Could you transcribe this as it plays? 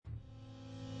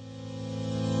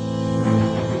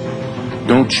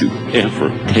Don't you ever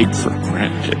take for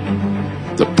granted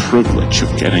the privilege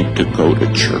of getting to go to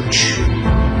church.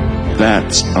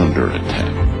 That's under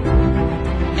attack.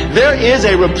 There is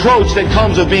a reproach that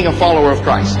comes with being a follower of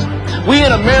Christ. We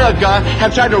in America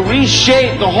have tried to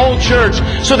reshape the whole church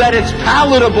so that it's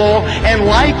palatable and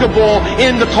likable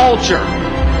in the culture.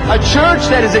 A church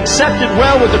that is accepted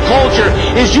well with the culture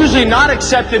is usually not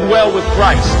accepted well with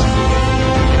Christ.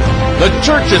 The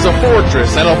church is a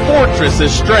fortress, and a fortress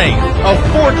is strength. A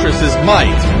fortress is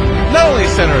might. Not only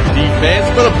a center of defense,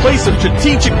 but a place of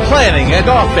strategic planning and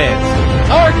offense.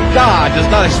 Our God does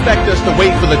not expect us to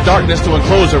wait for the darkness to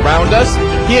enclose around us.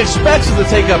 He expects us to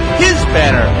take up His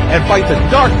banner and fight the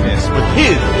darkness with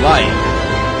His light.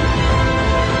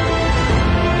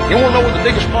 You want to know what the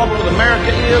biggest problem with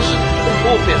America is? The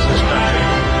pulpits in this country.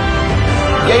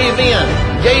 Gave in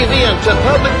to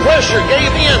public pressure,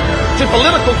 gave in to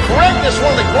political correctness.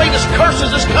 One of the greatest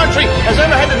curses this country has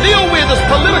ever had to deal with is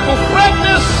political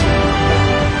correctness.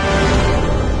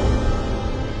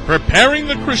 Preparing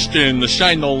the Christian to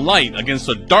shine the light against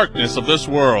the darkness of this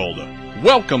world.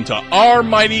 Welcome to Our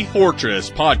Mighty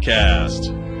Fortress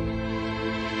Podcast.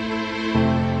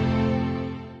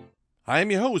 I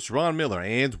am your host, Ron Miller,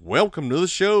 and welcome to the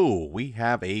show. We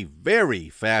have a very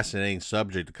fascinating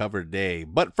subject to cover today.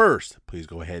 But first, please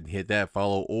go ahead and hit that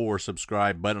follow or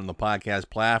subscribe button on the podcast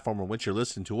platform on which you're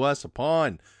listening to us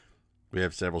upon. We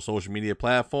have several social media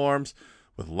platforms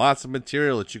with lots of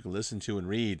material that you can listen to and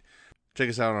read. Check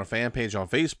us out on our fan page on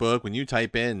Facebook when you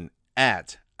type in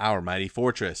at Our Mighty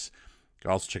Fortress. You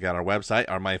can also check out our website,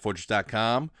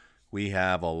 ourmightyfortress.com. We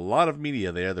have a lot of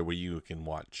media there where you can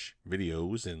watch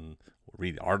videos and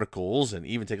read articles and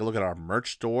even take a look at our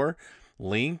merch store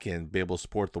link and be able to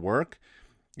support the work.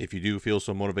 If you do feel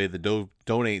so motivated to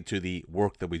donate to the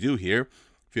work that we do here,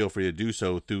 feel free to do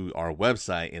so through our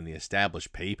website and the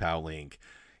established PayPal link.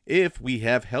 If we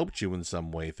have helped you in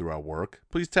some way through our work,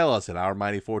 please tell us at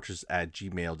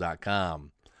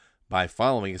ourmightyfortress@gmail.com. By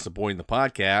following and supporting the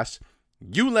podcast,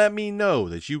 you let me know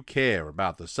that you care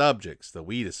about the subjects that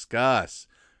we discuss.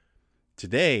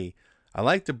 Today, I'd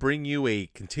like to bring you a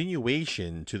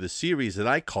continuation to the series that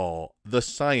I call The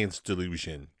Science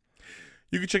Delusion.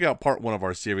 You can check out part 1 of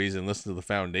our series and listen to the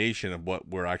foundation of what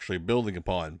we're actually building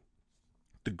upon.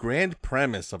 The grand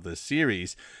premise of this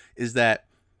series is that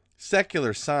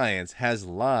secular science has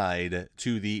lied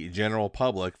to the general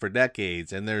public for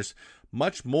decades, and there's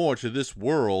much more to this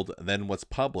world than what's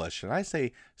published. And I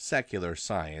say secular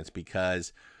science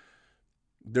because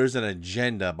there's an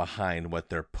agenda behind what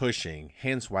they're pushing,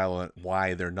 hence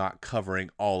why they're not covering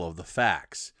all of the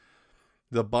facts.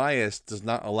 The bias does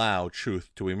not allow truth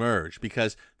to emerge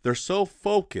because they're so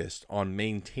focused on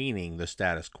maintaining the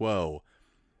status quo.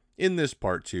 In this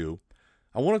part 2,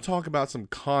 I want to talk about some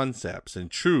concepts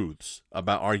and truths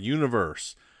about our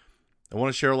universe. I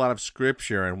want to share a lot of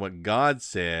scripture and what God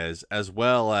says, as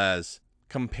well as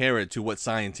compare it to what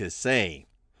scientists say.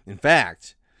 In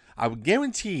fact, I would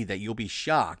guarantee that you'll be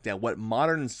shocked at what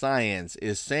modern science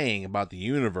is saying about the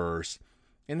universe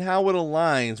and how it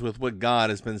aligns with what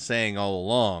God has been saying all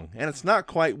along. And it's not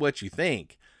quite what you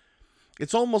think.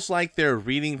 It's almost like they're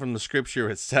reading from the scripture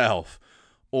itself,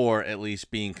 or at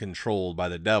least being controlled by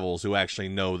the devils who actually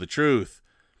know the truth.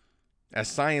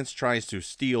 As science tries to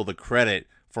steal the credit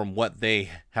from what they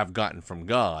have gotten from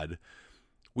God,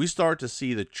 we start to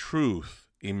see the truth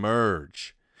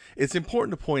emerge. It's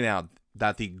important to point out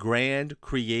that the grand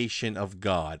creation of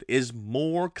God is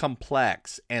more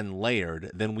complex and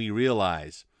layered than we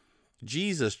realize.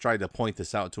 Jesus tried to point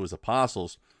this out to his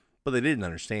apostles, but they didn't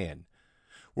understand.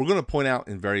 We're going to point out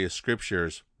in various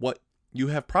scriptures what you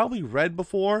have probably read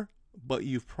before, but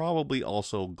you've probably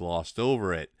also glossed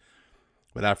over it.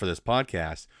 But after this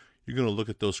podcast, you're going to look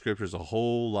at those scriptures a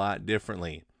whole lot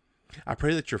differently. I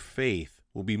pray that your faith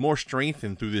will be more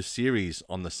strengthened through this series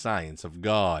on the science of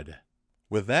God.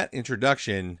 With that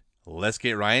introduction, let's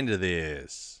get right into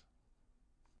this.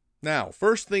 Now,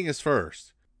 first thing is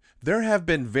first. There have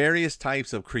been various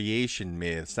types of creation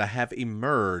myths that have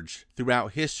emerged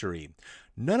throughout history,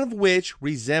 none of which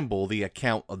resemble the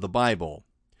account of the Bible.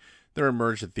 There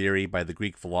emerged a theory by the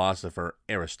Greek philosopher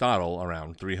Aristotle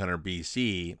around 300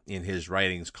 BC in his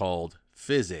writings called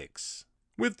Physics.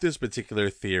 With this particular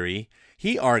theory,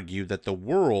 he argued that the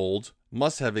world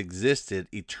must have existed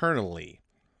eternally.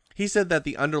 He said that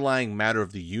the underlying matter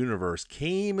of the universe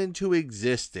came into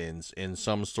existence in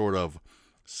some sort of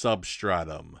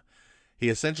substratum. He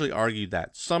essentially argued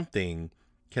that something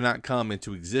cannot come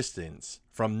into existence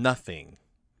from nothing.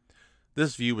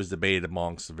 This view was debated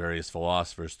amongst various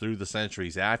philosophers through the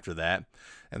centuries after that,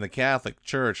 and the Catholic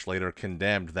Church later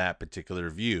condemned that particular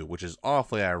view, which is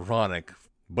awfully ironic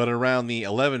But around the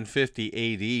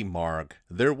 1150 AD mark,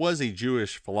 there was a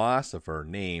Jewish philosopher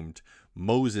named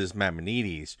Moses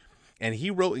Maimonides, and he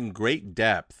wrote in great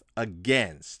depth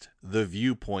against the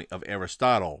viewpoint of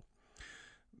Aristotle.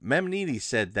 Maimonides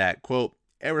said that, quote,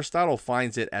 Aristotle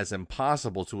finds it as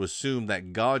impossible to assume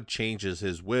that God changes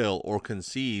his will or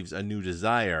conceives a new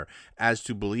desire as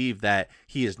to believe that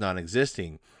he is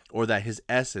non-existing or that his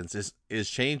essence is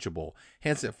changeable.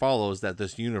 Hence it follows that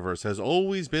this universe has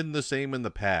always been the same in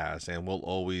the past and will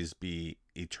always be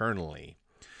eternally.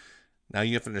 Now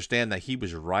you have to understand that he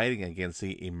was writing against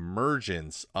the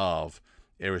emergence of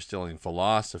Aristotelian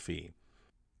philosophy.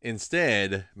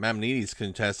 Instead, Maimonides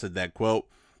contested that, quote,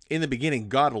 in the beginning,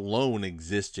 God alone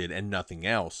existed and nothing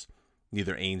else.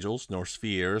 Neither angels, nor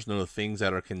spheres, nor the things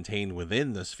that are contained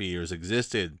within the spheres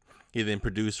existed. He then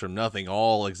produced from nothing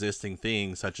all existing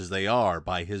things such as they are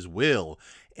by his will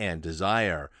and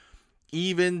desire.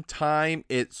 Even time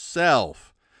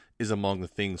itself is among the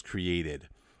things created.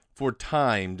 For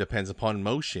time depends upon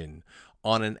motion,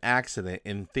 on an accident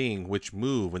in things which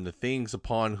move, and the things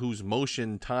upon whose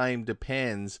motion time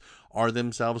depends are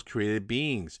themselves created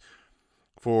beings,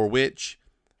 for which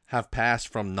have passed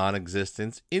from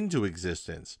non-existence into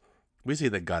existence. We say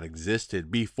that God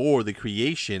existed before the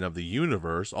creation of the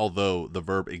universe, although the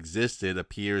verb existed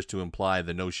appears to imply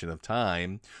the notion of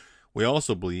time. We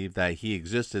also believe that he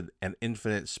existed an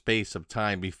infinite space of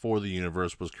time before the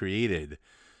universe was created.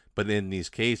 But in these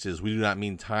cases, we do not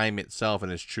mean time itself in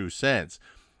its true sense.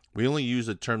 We only use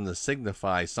the term to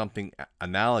signify something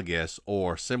analogous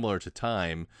or similar to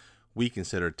time. We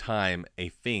consider time a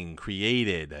thing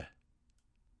created.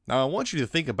 Now, I want you to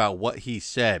think about what he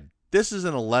said. This is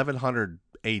in 1100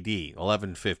 AD,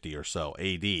 1150 or so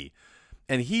AD.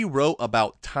 And he wrote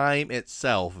about time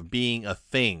itself being a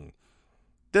thing.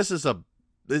 This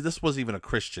wasn't even a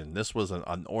Christian. This was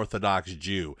an Orthodox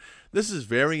Jew. This is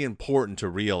very important to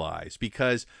realize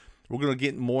because we're going to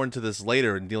get more into this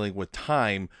later in dealing with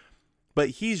time. But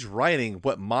he's writing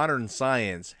what modern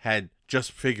science had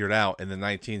just figured out in the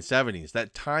 1970s,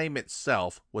 that time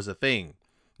itself was a thing.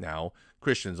 Now,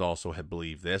 Christians also had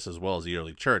believed this, as well as the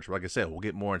early church. Like I said, we'll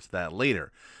get more into that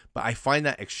later. But I find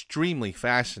that extremely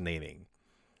fascinating.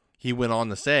 He went on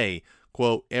to say,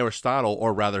 quote, Aristotle,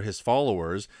 or rather his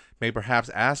followers, may perhaps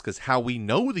ask us how we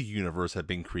know the universe had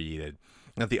been created,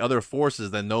 and that the other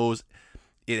forces than those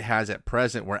it has at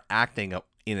present were acting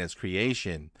in its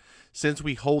creation. Since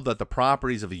we hold that the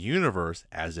properties of the universe,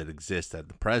 as it exists at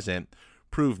the present,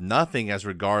 prove nothing as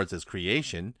regards its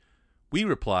creation, we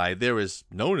reply there is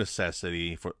no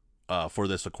necessity for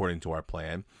this according to our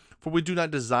plan, for we do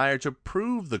not desire to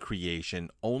prove the creation,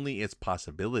 only its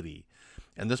possibility.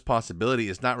 And this possibility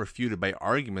is not refuted by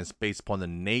arguments based upon the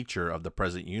nature of the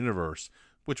present universe,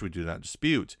 which we do not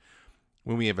dispute.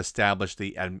 When we have established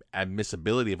the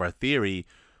admissibility of our theory,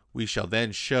 we shall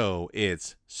then show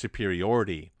its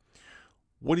superiority.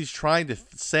 What he's trying to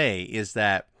say is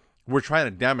that we're trying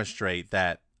to demonstrate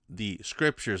that the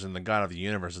scriptures and the God of the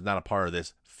universe is not a part of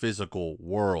this physical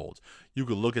world. You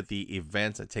could look at the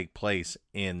events that take place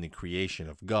in the creation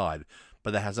of God,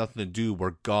 but that has nothing to do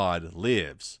where God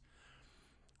lives.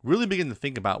 Really begin to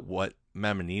think about what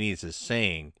Maimonides is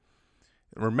saying.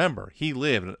 Remember, he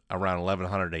lived around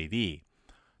 1100 AD.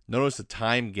 Notice the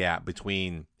time gap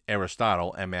between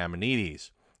Aristotle and Maimonides.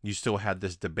 You still had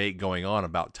this debate going on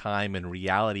about time and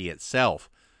reality itself.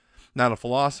 Now, the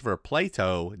philosopher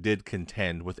Plato did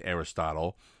contend with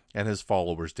Aristotle, and his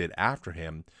followers did after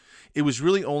him. It was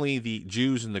really only the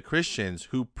Jews and the Christians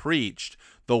who preached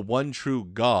the one true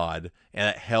God and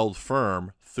that held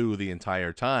firm through the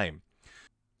entire time.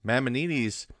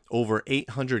 Maimonides, over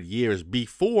 800 years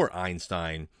before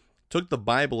Einstein, took the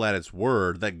Bible at its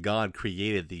word that God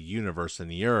created the universe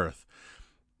and the earth.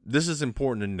 This is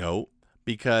important to note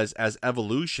because as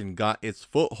evolution got its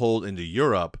foothold into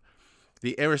Europe,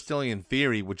 the Aristotelian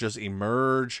theory would just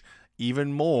emerge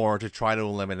even more to try to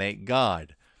eliminate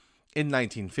God. In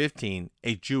 1915,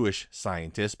 a Jewish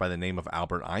scientist by the name of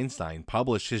Albert Einstein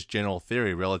published his general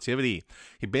theory of relativity.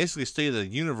 He basically stated that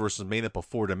the universe is made up of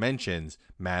 4 dimensions: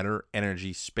 matter,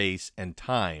 energy, space, and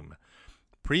time.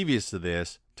 Previous to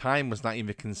this, time was not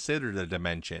even considered a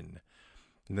dimension.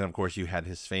 And then, of course, you had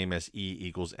his famous E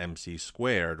equals mc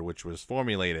squared, which was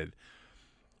formulated.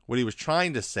 What he was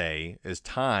trying to say is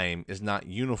time is not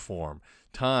uniform.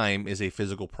 Time is a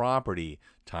physical property.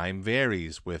 Time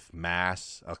varies with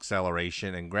mass,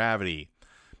 acceleration, and gravity,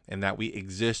 and that we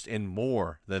exist in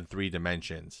more than 3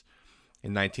 dimensions.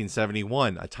 In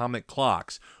 1971, atomic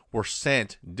clocks were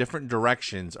sent different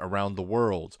directions around the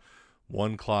world.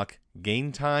 One clock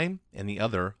gained time, and the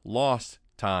other lost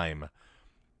time.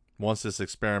 Once this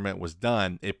experiment was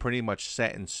done, it pretty much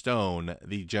set in stone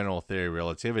the general theory of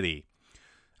relativity.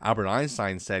 Albert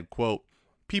Einstein said, quote,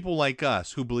 "People like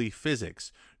us who believe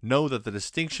physics know that the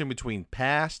distinction between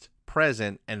past,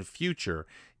 present, and future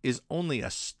is only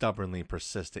a stubbornly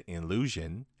persistent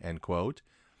illusion," end quote.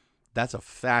 That's a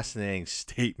fascinating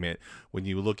statement when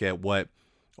you look at what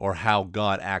or how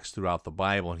God acts throughout the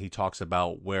Bible, and he talks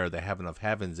about where the heaven of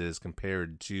heavens is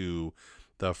compared to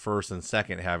the first and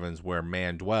second heavens where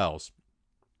man dwells.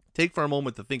 Take for a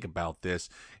moment to think about this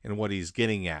and what he's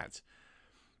getting at.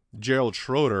 Gerald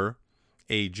Schroeder,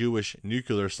 a Jewish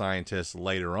nuclear scientist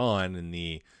later on in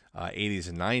the 80s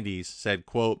and 90s, said,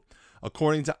 quote,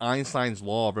 "According to Einstein's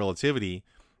law of relativity,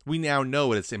 we now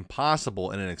know it's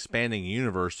impossible in an expanding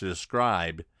universe to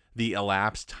describe the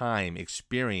elapsed time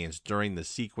experienced during the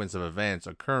sequence of events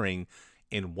occurring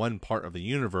in one part of the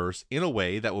universe in a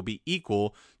way that will be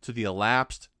equal to the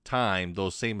elapsed time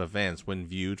those same events when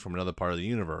viewed from another part of the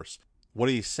universe." What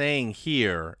he's saying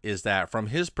here is that from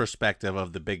his perspective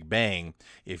of the Big Bang,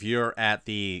 if you're at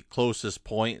the closest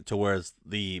point to where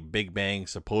the Big Bang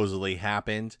supposedly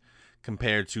happened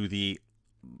compared to the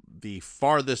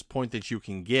farthest point that you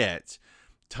can get,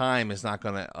 time is not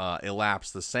going to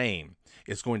elapse the same.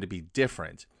 It's going to be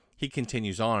different. He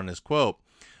continues on in his quote,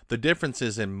 "The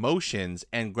differences in motions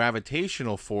and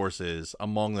gravitational forces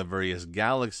among the various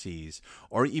galaxies,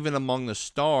 or even among the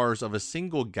stars of a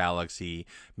single galaxy,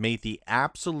 make the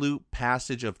absolute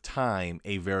passage of time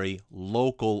a very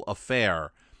local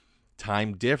affair.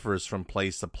 Time differs from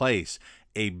place to place.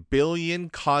 1,000,000,000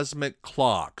 cosmic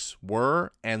clocks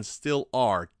were and still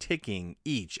are ticking,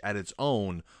 each at its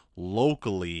own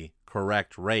locally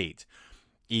correct rate.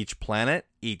 Each planet,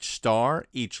 each star,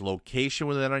 each location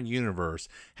within our universe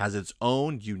has its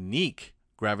own unique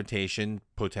gravitation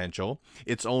potential,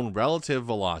 its own relative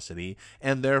velocity,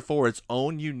 and therefore its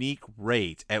own unique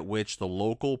rate at which the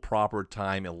local proper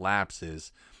time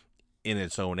elapses in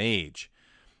its own age."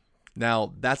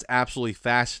 Now, that's absolutely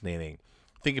fascinating.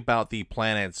 Think about the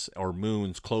planets or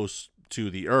moons close to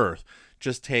the Earth.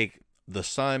 Just take the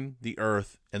sun, the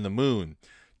Earth, and the moon.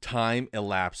 Time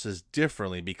elapses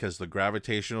differently because the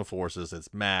gravitational forces,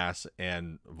 its mass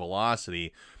and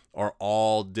velocity, are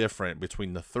all different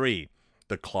between the three.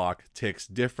 The clock ticks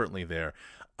differently there.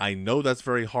 I know that's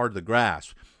very hard to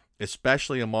grasp,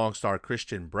 especially amongst our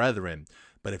Christian brethren.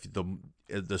 But if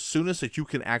the soonest that you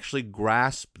can actually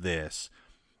grasp this,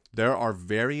 there are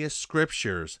various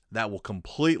scriptures that will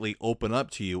completely open up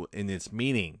to you in its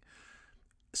meaning.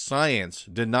 Science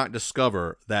did not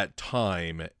discover that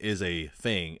time is a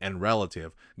thing and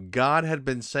relative. God had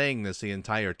been saying this the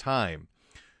entire time.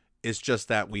 It's just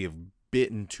that we have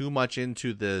bitten too much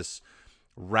into this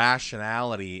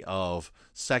rationality of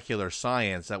secular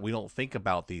science that we don't think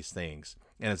about these things.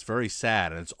 And it's very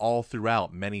sad, and it's all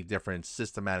throughout many different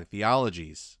systematic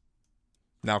theologies.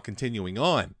 Now, continuing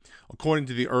on, according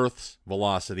to the Earth's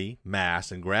velocity, mass,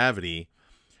 and gravity,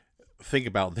 think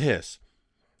about this.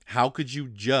 How could you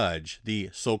judge the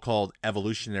so-called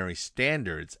evolutionary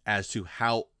standards as to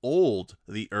how old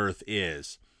the Earth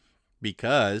is?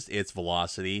 Because its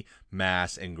velocity,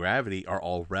 mass, and gravity are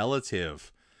all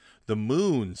relative. The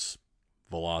moon's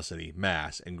velocity,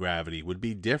 mass, and gravity would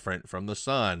be different from the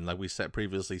sun, like we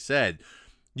previously said.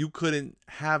 You couldn't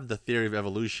have the theory of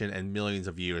evolution in millions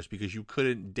of years because you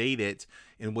couldn't date it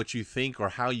in what you think or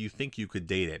how you think you could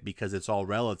date it because it's all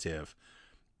relative.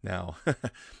 Now,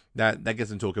 that gets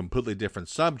into a completely different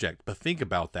subject, but think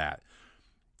about that.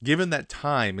 Given that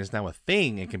time is now a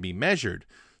thing and can be measured,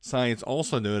 science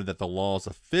also noted that the laws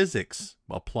of physics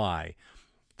apply.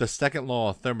 The second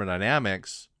law of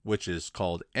thermodynamics, which is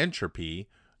called entropy,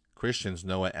 Christians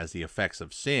know it as the effects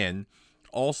of sin,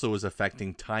 also is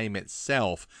affecting time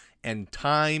itself, and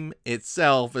time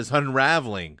itself is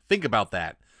unraveling. Think about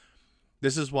that.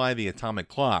 This is why the atomic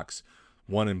clocks,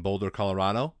 one in Boulder,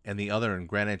 Colorado, and the other in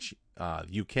Greenwich,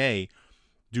 UK,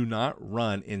 do not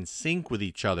run in sync with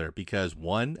each other because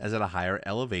one is at a higher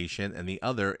elevation and the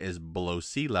other is below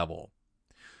sea level.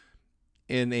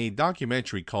 In a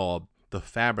documentary called The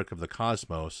Fabric of the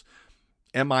Cosmos,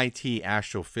 MIT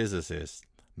astrophysicist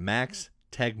Max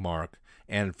Tegmark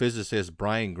and physicist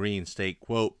Brian Greene state,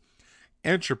 quote,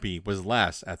 "Entropy was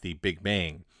less at the Big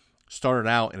Bang, started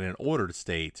out in an ordered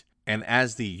state, and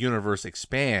as the universe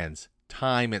expands,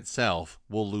 time itself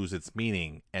will lose its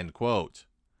meaning," end quote.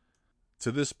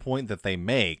 To this point that they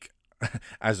make,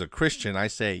 as a Christian, I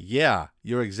say, yeah,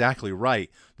 you're exactly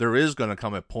right. There is going to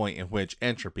come a point in which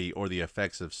entropy, or the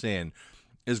effects of sin,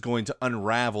 is going to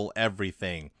unravel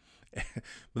everything.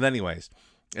 But anyways,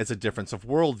 it's a difference of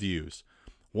worldviews.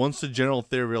 Once the general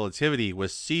theory of relativity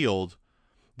was sealed,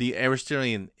 the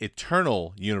Aristotelian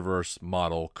eternal universe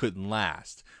model couldn't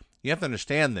last. You have to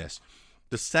understand this.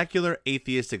 The secular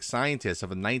atheistic scientists of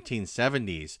the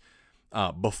 1970s,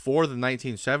 before the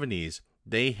 1970s,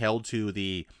 they held to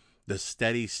the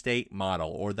steady state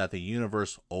model, or that the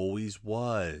universe always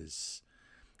was.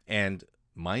 And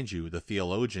mind you, the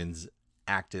theologians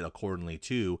acted accordingly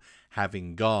too,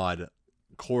 having God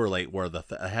correlate where the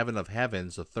heaven of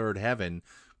heavens, the third heaven,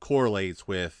 correlates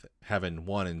with heaven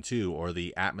 1 and 2, or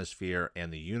the atmosphere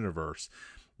and the universe.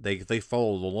 They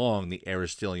followed along the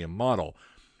Aristotelian model.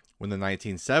 When the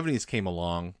 1970s came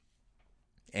along,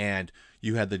 and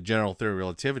you had the general theory of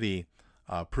relativity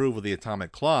prove with the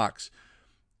atomic clocks,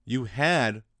 you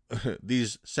had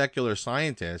these secular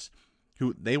scientists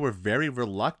who they were very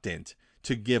reluctant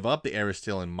to give up the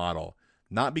Aristotelian model,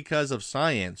 not because of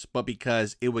science, but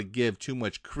because it would give too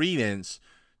much credence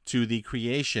to the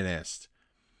creationist.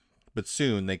 But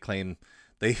soon they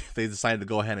decided to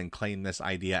go ahead and claim this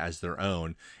idea as their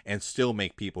own, and still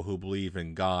make people who believe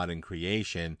in God and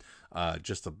creation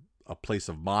just a place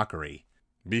of mockery.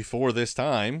 Before this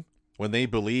time, when they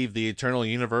believed the eternal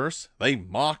universe, they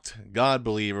mocked God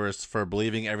believers for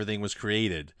believing everything was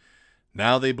created.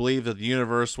 Now they believe that the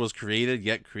universe was created,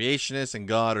 yet creationists and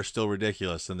God are still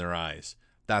ridiculous in their eyes.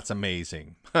 That's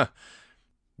amazing.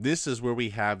 This is where we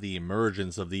have the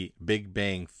emergence of the Big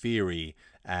Bang Theory,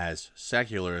 as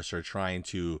secularists are trying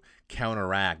to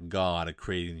counteract God at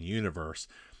creating the universe.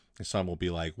 And some will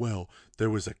be like, well, there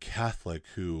was a Catholic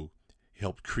who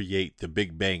helped create the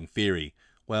Big Bang Theory.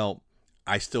 Well,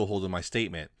 I still hold to my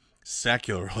statement.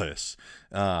 Secularists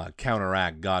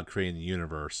counteract God creating the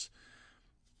universe.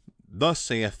 Thus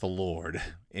saith the Lord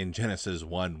in Genesis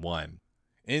 1:1.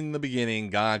 In the beginning,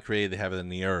 God created the heaven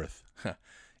and the earth.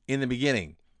 In the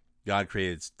beginning, God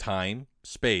created time,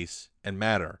 space, and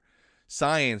matter.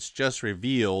 Science just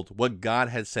revealed what God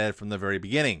had said from the very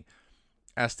beginning.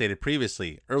 As stated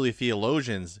previously, early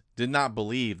theologians did not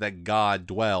believe that God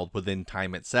dwelled within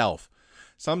time itself.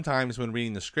 Sometimes when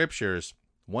reading the scriptures,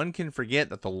 one can forget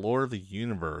that the Lord of the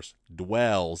universe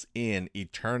dwells in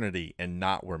eternity and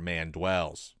not where man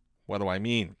dwells. What do I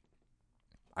mean?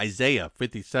 Isaiah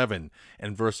 57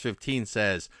 and verse 15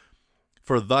 says,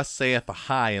 "For thus saith the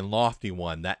high and lofty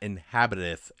one that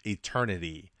inhabiteth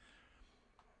eternity."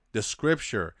 The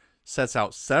scripture sets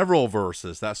out several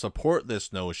verses that support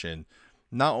this notion,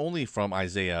 not only from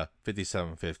Isaiah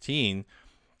 57:15,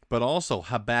 but also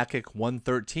Habakkuk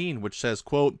 1:13, which says,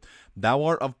 quote, "Thou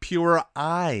art of purer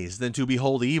eyes than to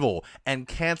behold evil, and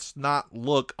canst not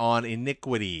look on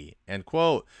iniquity." End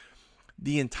quote.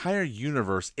 The entire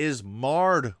universe is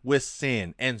marred with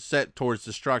sin and set towards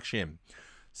destruction.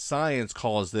 Science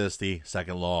calls this the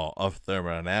second law of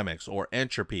thermodynamics, or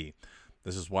entropy.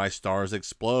 This is why stars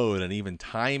explode and even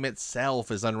time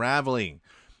itself is unraveling.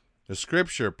 The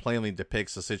scripture plainly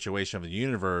depicts the situation of the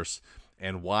universe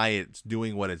and why it's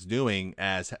doing what it's doing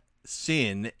as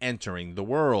sin entering the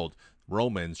world.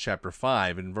 Romans chapter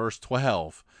 5 and verse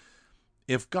 12.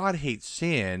 If God hates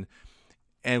sin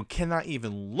and cannot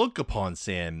even look upon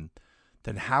sin,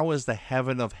 then how is the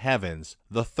heaven of heavens,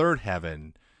 the third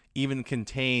heaven, even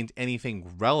contained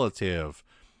anything relative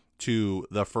to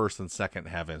the first and second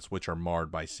heavens, which are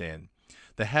marred by sin?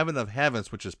 The heaven of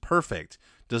heavens, which is perfect,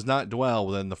 does not dwell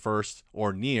within the first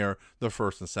or near the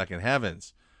first and second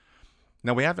heavens.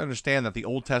 Now we have to understand that the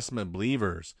Old Testament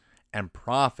believers and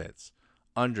prophets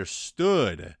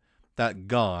understood that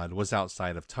God was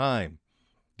outside of time.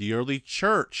 The early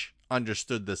church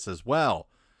understood this as well.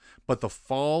 But the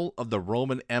fall of the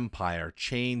Roman Empire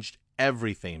changed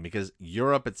everything, because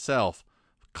Europe itself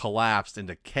collapsed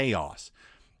into chaos.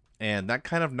 And that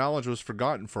kind of knowledge was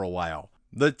forgotten for a while.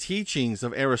 The teachings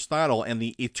of Aristotle and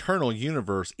the eternal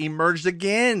universe emerged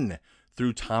again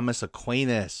through Thomas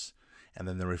Aquinas. And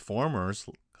then the reformers,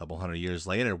 a couple hundred years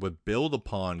later, would build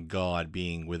upon God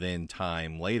being within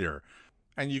time later.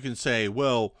 And you can say,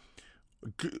 well,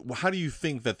 how do you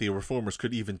think that the reformers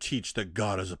could even teach that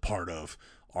God is a part of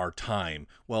our time?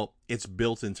 Well, it's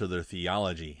built into their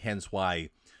theology, hence why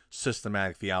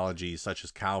systematic theologies such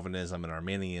as Calvinism and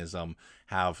Arminianism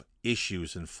have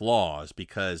issues and flaws,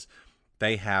 because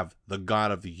they have the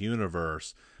God of the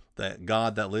universe, the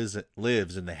God that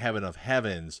lives in the heaven of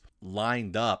heavens,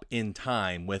 lined up in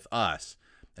time with us,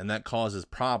 and that causes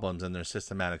problems in their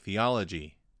systematic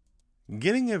theology.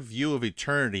 Getting a view of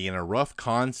eternity in a rough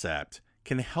concept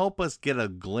can help us get a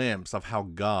glimpse of how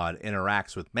God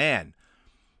interacts with man.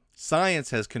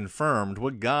 Science has confirmed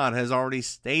what God has already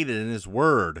stated in His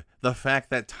Word, the fact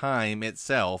that time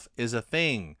itself is a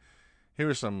thing. Here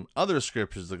are some other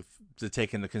scriptures to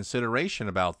take into consideration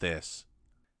about this.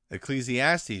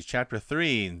 Ecclesiastes chapter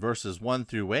 3 verses 1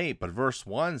 through 8, but verse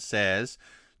 1 says,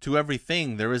 "To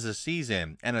everything there is a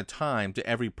season, and a time to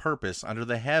every purpose under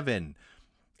the heaven."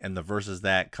 And the verses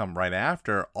that come right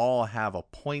after all have a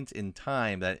point in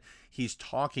time that he's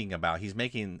talking about. He's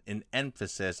making an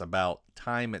emphasis about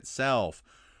time itself.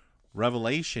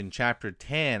 Revelation chapter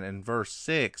 10 and verse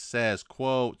 6 says,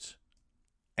 quote,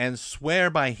 "And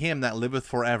swear by him that liveth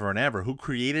forever and ever, who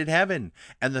created heaven,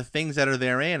 and the things that are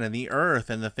therein, and the earth,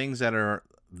 and the things that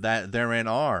therein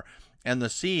are, and the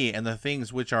sea, and the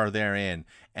things which are therein,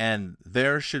 and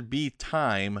there should be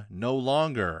time no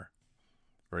longer."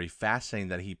 Very fascinating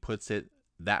that he puts it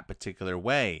that particular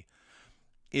way.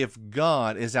 If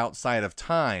God is outside of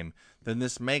time, then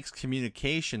this makes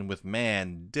communication with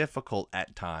man difficult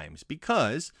at times,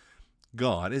 because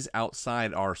God is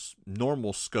outside our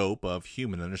normal scope of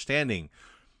human understanding.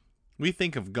 We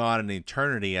think of God in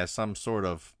eternity as some sort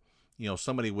of,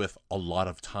 somebody with a lot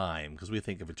of time, because we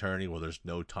think of eternity where there's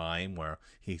no time, where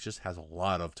he just has a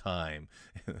lot of time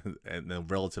in the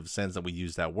relative sense that we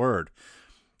use that word.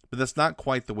 But that's not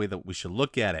quite the way that we should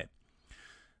look at it.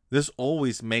 This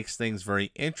always makes things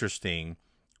very interesting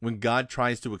when God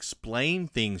tries to explain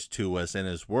things to us in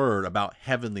his word about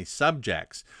heavenly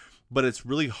subjects, but it's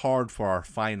really hard for our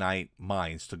finite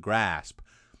minds to grasp.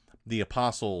 The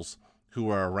apostles who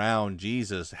were around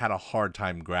Jesus had a hard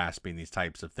time grasping these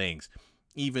types of things.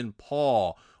 Even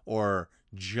Paul or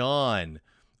John,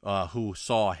 who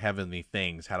saw heavenly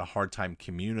things, had a hard time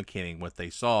communicating what they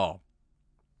saw.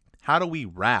 How do we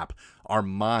wrap our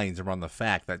minds around the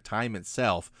fact that time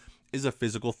itself is a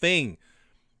physical thing,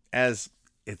 as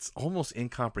it's almost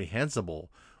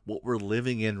incomprehensible? What we're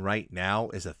living in right now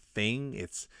is a thing.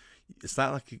 It's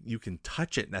not like you can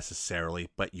touch it necessarily,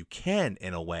 but you can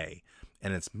in a way,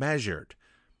 and it's measured.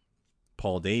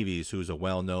 Paul Davies, who's a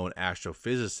well-known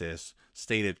astrophysicist,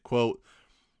 stated, quote,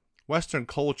 "Western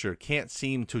culture can't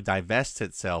seem to divest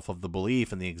itself of the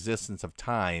belief in the existence of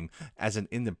time as an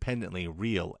independently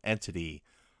real entity,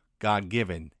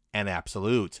 God-given and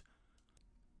absolute.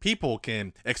 People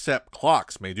can accept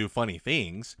clocks may do funny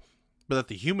things, but that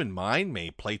the human mind may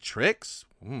play tricks?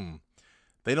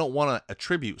 They don't want to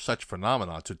attribute such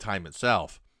phenomena to time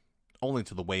itself, only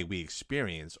to the way we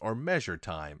experience or measure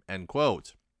time," end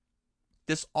quote.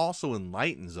 This also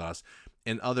enlightens us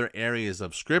in other areas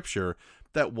of Scripture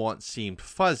that once seemed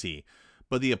fuzzy,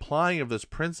 but the applying of this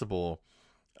principle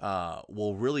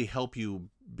will really help you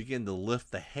begin to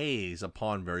lift the haze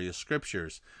upon various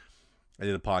scriptures. I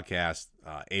did a podcast,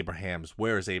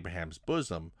 Where is Abraham's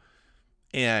Bosom?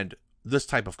 And this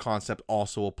type of concept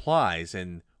also applies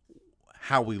in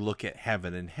how we look at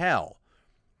heaven and hell.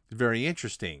 Very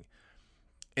interesting.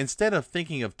 Instead of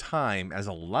thinking of time as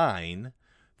a line,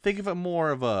 think of it more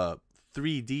of a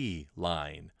 3D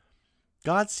line.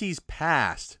 God sees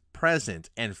past, present,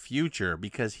 and future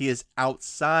because he is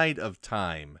outside of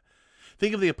time.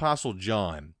 Think of the Apostle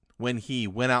John when he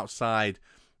went outside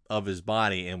of his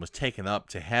body and was taken up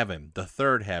to heaven, the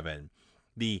third heaven,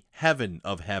 the heaven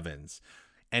of heavens,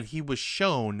 and he was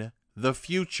shown the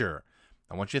future.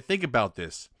 I want you to think about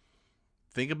this.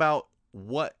 Think about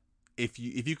what if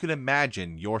you could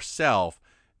imagine yourself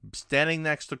standing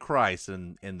next to Christ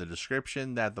in the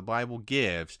description that the Bible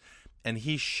gives, and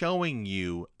he's showing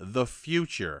you the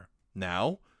future.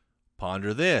 Now,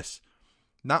 ponder this.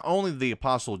 Not only did the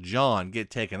Apostle John get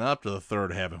taken up to the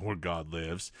third heaven where God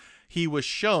lives, he was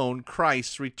shown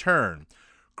Christ's return.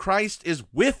 Christ is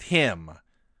with him,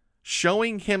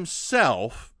 showing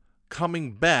himself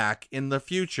coming back in the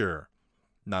future.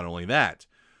 Not only that,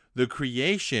 the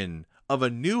creation of a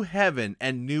new heaven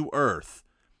and new earth.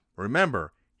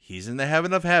 Remember, he's in the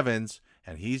heaven of heavens,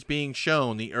 and he's being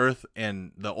shown the earth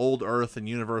and the old earth and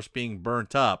universe being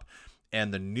burnt up,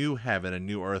 and the new heaven and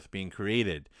new earth being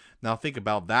created. Now think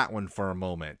about that one for a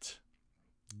moment.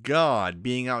 God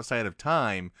being outside of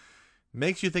time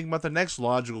makes you think about the next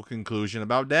logical conclusion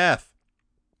about death.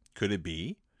 Could it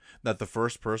be that the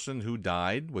first person who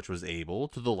died, which was Abel,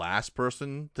 to the last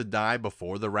person to die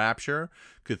before the rapture,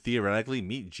 could theoretically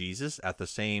meet Jesus at the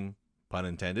same, pun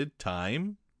intended,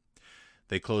 time?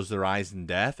 They close their eyes in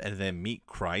death and then meet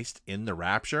Christ in the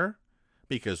rapture?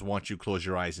 Because once you close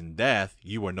your eyes in death,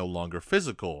 you are no longer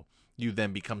physical. You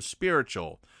then become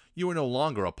spiritual. You are no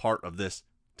longer a part of this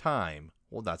time.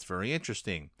 Well, that's very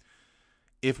interesting.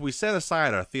 If we set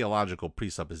aside our theological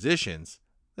presuppositions,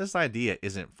 this idea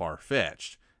isn't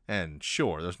far-fetched. And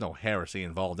sure, there's no heresy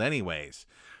involved anyways.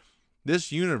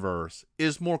 This universe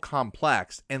is more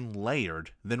complex and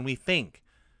layered than we think.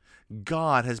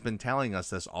 God has been telling us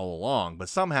this all along, but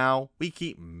somehow we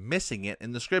keep missing it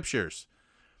in the scriptures.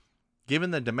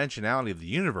 Given the dimensionality of the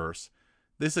universe,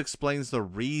 This explains the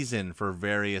reason for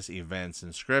various events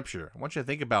in Scripture. I want you to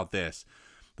think about this.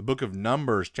 The book of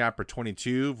Numbers, chapter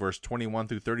 22, verse 21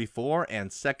 through 34, and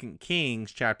 2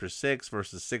 Kings, chapter 6,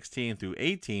 verses 16 through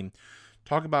 18,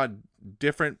 talk about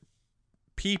different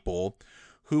people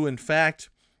who, in fact,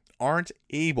 aren't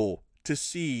able to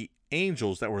see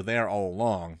angels that were there all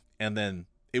along, and then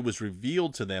it was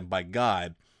revealed to them by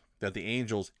God that the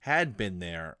angels had been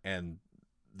there, and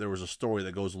there was a story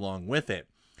that goes along with it.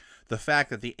 The fact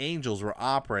that the angels were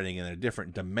operating in a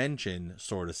different dimension,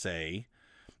 so to say,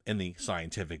 in the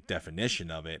scientific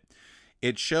definition of it,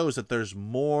 it shows that there's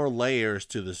more layers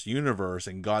to this universe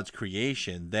and God's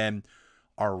creation than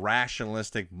our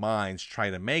rationalistic minds try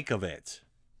to make of it.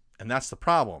 And that's the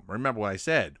problem. Remember what I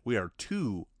said. We are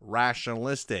too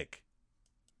rationalistic.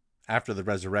 After the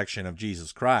resurrection of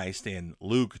Jesus Christ, in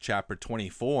Luke chapter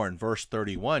 24 and verse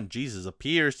 31, Jesus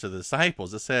appears to the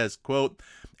disciples. It says, quote,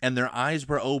 "And their eyes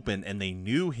were open, and they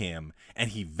knew him, and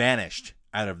he vanished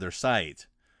out of their sight."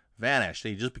 Vanished. Did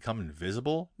he just become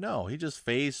invisible? No, he just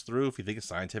phased through, if you think of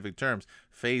scientific terms,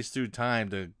 phased through time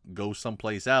to go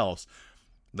someplace else.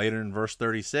 Later in verse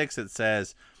 36, it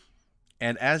says,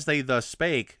 "And as they thus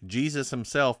spake, Jesus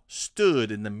himself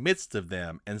stood in the midst of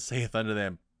them, and saith unto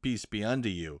them, Peace be unto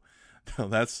you." Now,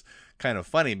 that's kind of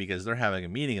funny because they're having a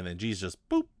meeting, and then Jesus just,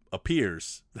 boop,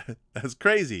 appears. That's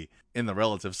crazy, in the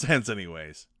relative sense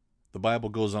anyways. The Bible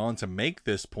goes on to make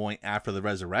this point after the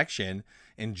resurrection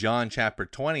in John chapter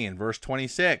 20 and verse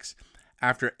 26.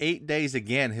 "After 8 days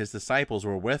again his disciples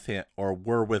were with him, or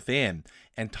were within,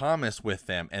 and Thomas with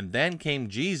them. And then came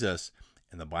Jesus,"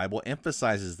 and the Bible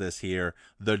emphasizes this here,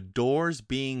 "the doors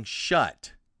being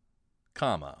shut,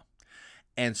 comma,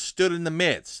 and stood in the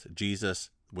midst." Jesus,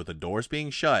 with the doors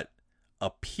being shut,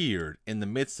 appeared in the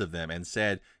midst of them and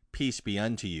said, "Peace be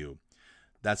unto you."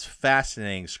 That's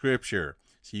fascinating scripture.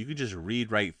 So you can just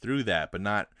read right through that, but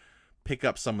not pick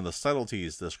up some of the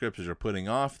subtleties the scriptures are putting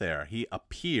off there. He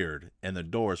appeared and the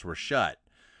doors were shut.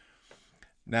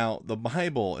 Now, the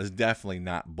Bible is definitely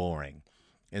not boring.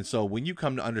 And so when you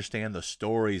come to understand the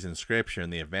stories in scripture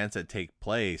and the events that take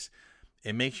place,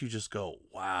 it makes you just go,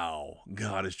 wow,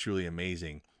 God is truly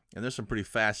amazing. And there's some pretty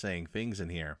fascinating things in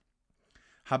here.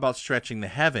 How about stretching the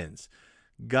heavens?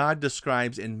 God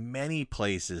describes in many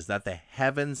places that the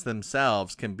heavens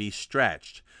themselves can be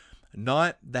stretched.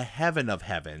 Not the heaven of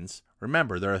heavens.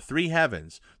 Remember, there are 3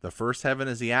 heavens. The first heaven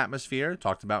is the atmosphere,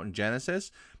 talked about in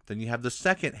Genesis. Then you have the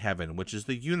second heaven, which is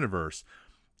the universe.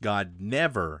 God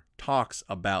never talks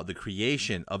about the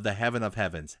creation of the heaven of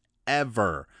heavens,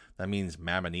 ever. That means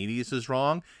Maimonides is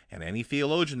wrong, and any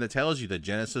theologian that tells you that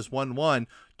Genesis 1:1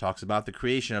 talks about the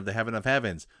creation of the heaven of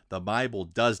heavens, the Bible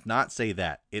does not say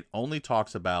that. It only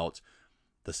talks about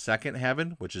the second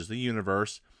heaven, which is the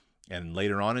universe, and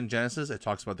later on in Genesis, it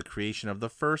talks about the creation of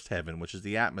the first heaven, which is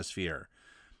the atmosphere.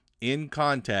 In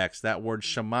context, that word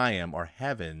Shemayim, or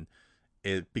heaven,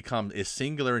 is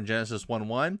singular in Genesis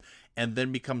 1:1, and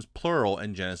then becomes plural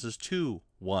in Genesis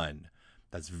 2:1.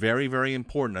 That's very, very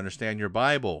important to understand your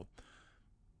Bible.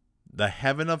 The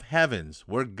heaven of heavens,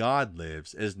 where God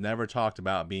lives, is never talked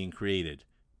about being created.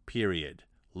 Period.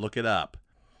 Look it up.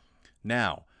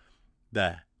 Now,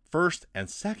 the first and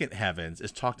second heavens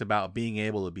is talked about being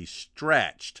able to be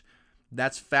stretched.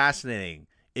 That's fascinating.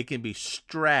 It can be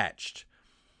stretched.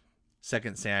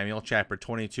 2 Samuel chapter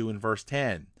 22 and verse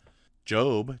 10.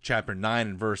 Job chapter 9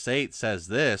 and verse 8 says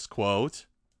this, quote,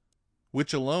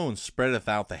 "Which alone spreadeth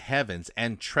out the heavens,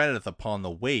 and treadeth upon the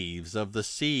waves of the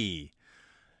sea."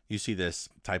 You see this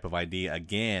type of idea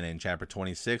again in chapter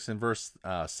 26 and verse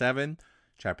 7,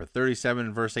 chapter 37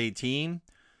 and verse 18.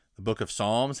 The book of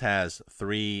Psalms has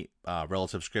 3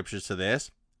 relative scriptures to this.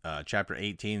 Chapter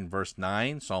 18 verse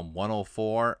 9, Psalm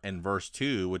 104 and verse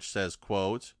 2, which says,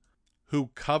 quote,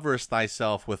 "Who coverest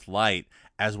thyself with light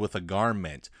as with a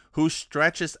garment, who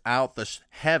stretchest out the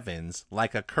heavens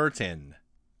like a curtain."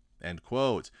 End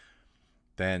quote.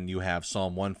 Then you have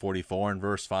Psalm 144 and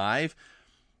verse 5.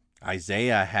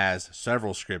 Isaiah has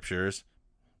several scriptures.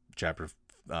 Chapter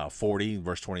 40,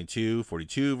 verse 22,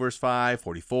 42, verse 5,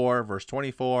 44, verse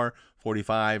 24,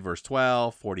 45, verse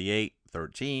 12, 48,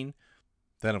 13.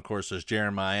 Then, of course, there's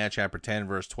Jeremiah chapter 10,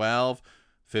 verse 12,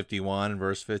 51,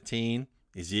 verse 15.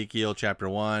 Ezekiel chapter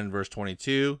 1, verse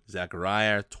 22.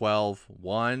 Zechariah 12,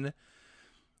 1.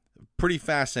 Pretty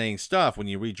fascinating stuff when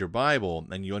you read your Bible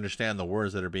and you understand the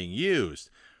words that are being used.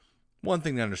 One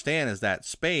thing to understand is that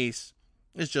space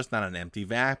is just not an empty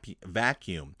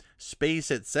vacuum. Space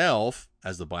itself,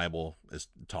 as the Bible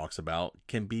talks about,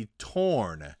 can be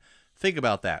torn. Think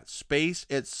about that. Space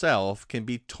itself can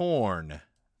be torn.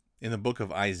 In the book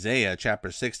of Isaiah, chapter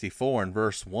 64 and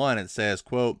verse 1, it says,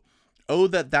 quote, Oh,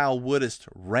 that thou wouldest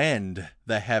rend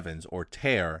the heavens, or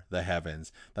tear the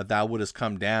heavens, that thou wouldest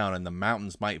come down, and the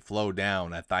mountains might flow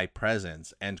down at thy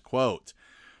presence. End quote.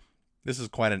 This is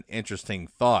quite an interesting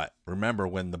thought. Remember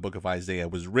when the book of Isaiah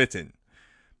was written,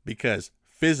 because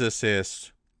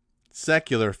physicists,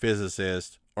 secular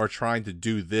physicists, are trying to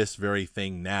do this very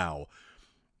thing now.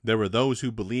 There were those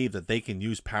who believe that they can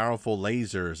use powerful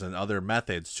lasers and other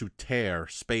methods to tear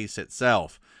space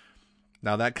itself.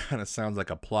 Now that kind of sounds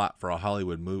like a plot for a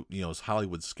Hollywood movie,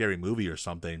 Hollywood scary movie or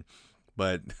something.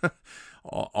 But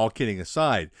all kidding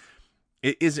aside,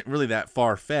 it isn't really that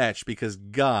far-fetched because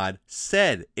God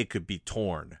said it could be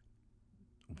torn.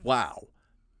 Wow.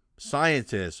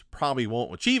 Scientists probably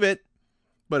won't achieve it,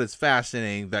 but it's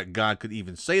fascinating that God could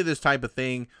even say this type of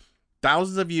thing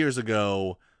thousands of years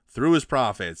ago through his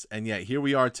prophets, and yet here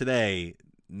we are today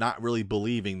not really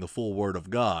believing the full word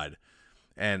of God.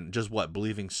 And just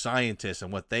believing scientists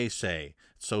and what they say.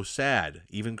 It's so sad,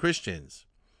 even Christians.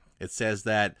 It says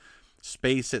that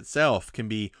space itself can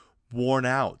be worn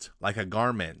out like a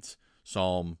garment.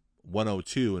 Psalm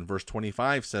 102 and verse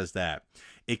 25 says that.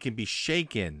 It can be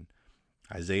shaken.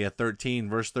 Isaiah 13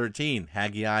 verse 13.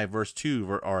 Haggai verse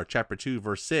 2 or chapter 2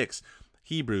 verse 6.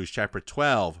 Hebrews chapter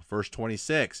 12 verse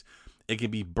 26. It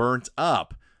can be burnt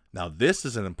up. Now this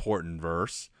is an important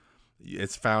verse.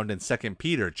 It's found in 2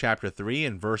 Peter chapter 3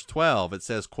 and verse 12. It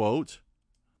says, quote,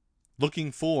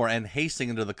 looking for and hastening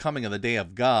into the coming of the day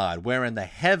of God, wherein the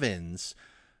heavens,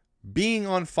 being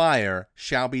on fire,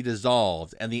 shall be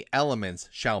dissolved, and the elements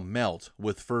shall melt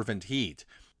with fervent heat.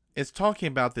 It's talking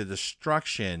about the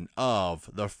destruction of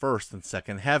the first and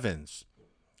second heavens.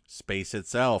 Space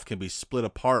itself can be split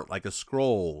apart like a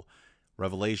scroll.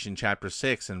 Revelation chapter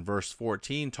 6 and verse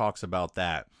 14 talks about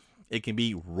that. It can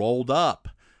be rolled up.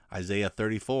 Isaiah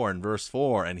 34 and verse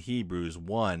 4, and Hebrews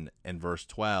 1 and verse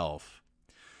 12.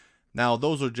 Now,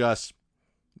 those are just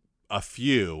a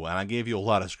few, and I gave you a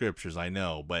lot of scriptures, I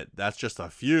know, but that's just a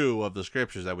few of the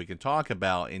scriptures that we can talk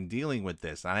about in dealing with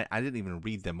this. I didn't even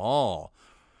read them all.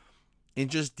 In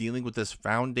just dealing with this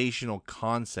foundational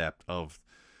concept of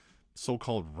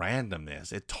so-called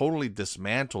randomness, it totally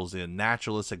dismantles the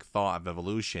naturalistic thought of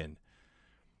evolution.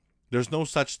 There's no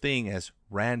such thing as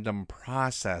random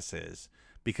processes,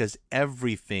 because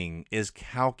everything is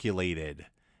calculated.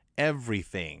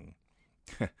 Everything.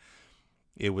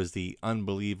 It was the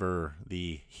unbeliever,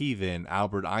 the heathen,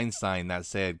 Albert Einstein, that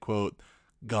said, quote,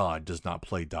 God does not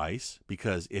play dice,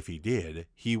 because if he did,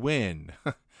 he win.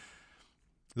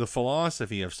 The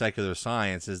philosophy of secular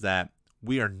science is that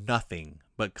we are nothing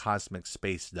but cosmic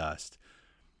space dust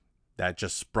that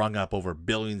just sprung up over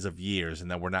billions of years and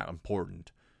that we're not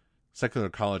important. Secular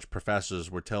college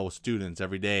professors would tell students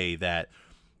every day that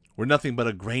we're nothing but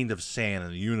a grain of sand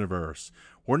in the universe.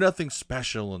 We're nothing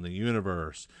special in the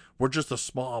universe. We're just a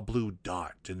small blue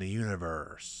dot in the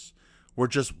universe. We're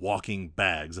just walking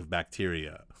bags of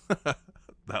bacteria.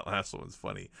 That last one's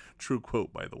funny. True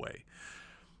quote, by the way.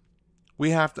 We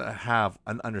have to have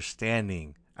an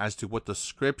understanding as to what the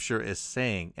scripture is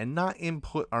saying and not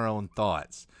input our own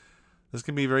thoughts. This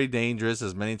can be very dangerous,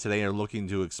 as many today are looking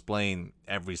to explain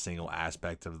every single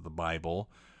aspect of the Bible.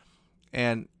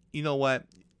 And you know what?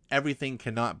 Everything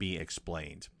cannot be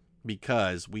explained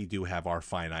because we do have our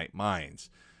finite minds.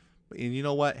 And you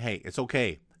know what? Hey, it's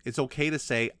okay. It's okay to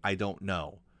say, I don't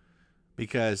know.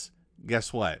 Because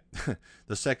guess what?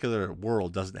 The secular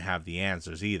world doesn't have the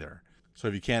answers either. So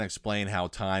if you can't explain how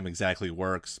time exactly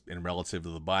works in relative to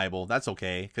the Bible, that's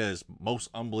okay, because most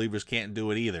unbelievers can't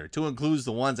do it either. To include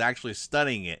the ones actually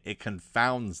studying it, it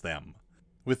confounds them.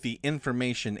 With the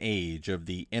information age of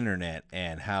the internet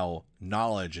and how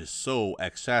knowledge is so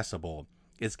accessible,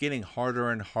 it's getting harder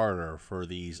and harder for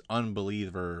these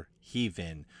unbeliever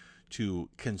heathen to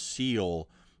conceal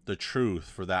the truth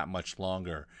for that much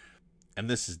longer. And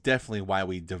this is definitely why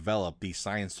we developed the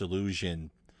Science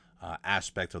Delusion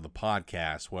aspect of the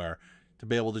podcast, where to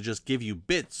be able to just give you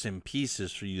bits and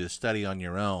pieces for you to study on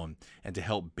your own and to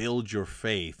help build your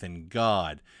faith in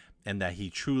God and that he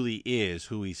truly is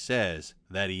who he says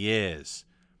that he is.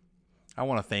 I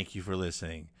want to thank you for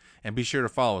listening, and be sure to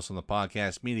follow us on the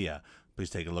podcast media. Please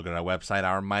take a look at our website,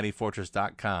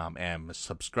 ourmightyfortress.com, and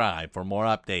subscribe for more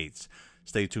updates.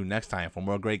 Stay tuned next time for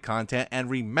more great content,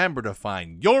 and remember to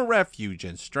find your refuge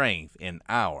and strength in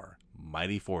our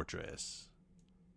mighty fortress.